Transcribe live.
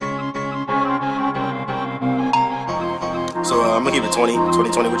So I'm gonna keep it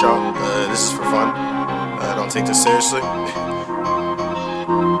 2020 with y'all. This is for fun. I don't take this seriously.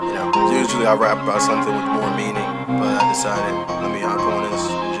 Usually I rap about something with more meaning, but I decided let me hop on this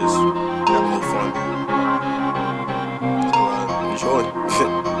and just have a little fun. So enjoy.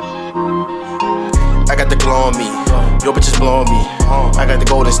 I got the glow on me, yo bitches blowing me. I got the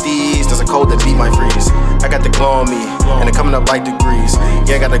golden steeds, there's a cold that beat my freeze. I got the glow on me, and it coming up like degrees.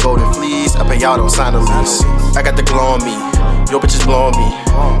 Yeah, I got the golden fleece, I pay y'all, don't sign a lease. I got the glow on me, yo bitches blowing me.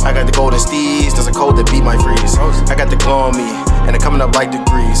 I got the golden steeds, there's a cold that beat my freeze. I got the glow on me, and it coming up like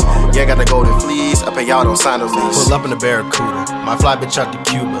degrees. Yeah, I got the golden fleece, I pay y'all, don't sign a lease. Pull up in the Barracuda, my fly bitch out to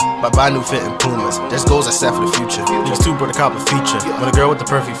Cuba. Buy new fit in Pumas, there's goals I set for the future. These two brought a cop a feature, when a girl with the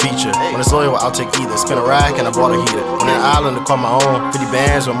perfect feature. When it's loyal, I'll take either. Spin a rack and I bought a heater. On an island to call my own, 50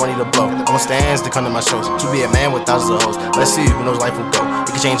 bands with money to blow. I want stands to come to my shows, to be a man with thousands of hoes. Let's see who knows life will go.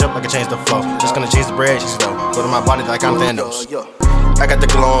 It can change up, I can change the flow. Just gonna change the bread, she's low. Go to my body like I'm Thanos. I got the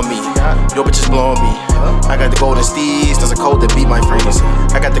glow on me, yo bitches blowing me. I got the golden steeds, there's a cold that beat my freeze.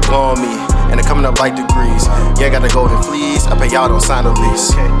 I got the glow on me, and it coming up like degrees. Yeah, I got the golden fleece, I pay y'all, don't sign a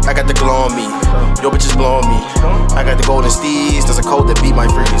lease. I got the glow on me, yo bitches blowing me. I got the golden steeds, there's a cold that beat my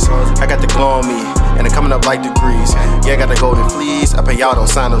freeze. I got the glow on me, and it coming up like degrees. Yeah, I got the golden fleece, I pay y'all, don't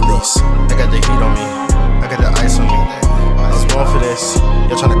sign a lease. I got the heat on me, I got the ice on me. I was born for this,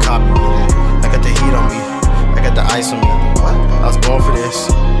 you're trying to copy me. I got the heat on me, I got the ice on me. I was born for this,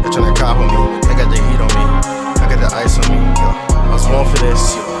 you're trying to copy me. I got the heat on me, I got the ice on me. I was born for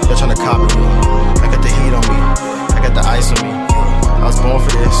this, you're trying to copy me. I got the heat on me, I got the ice on me. I was born for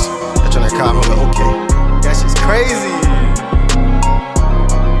this, you're trying to copy me. Okay, that shit's crazy.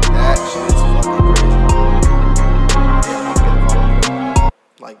 That shit's fucking crazy. Yeah, don't forget to follow me.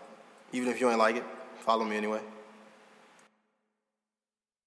 Like, even if you ain't like it, follow me anyway.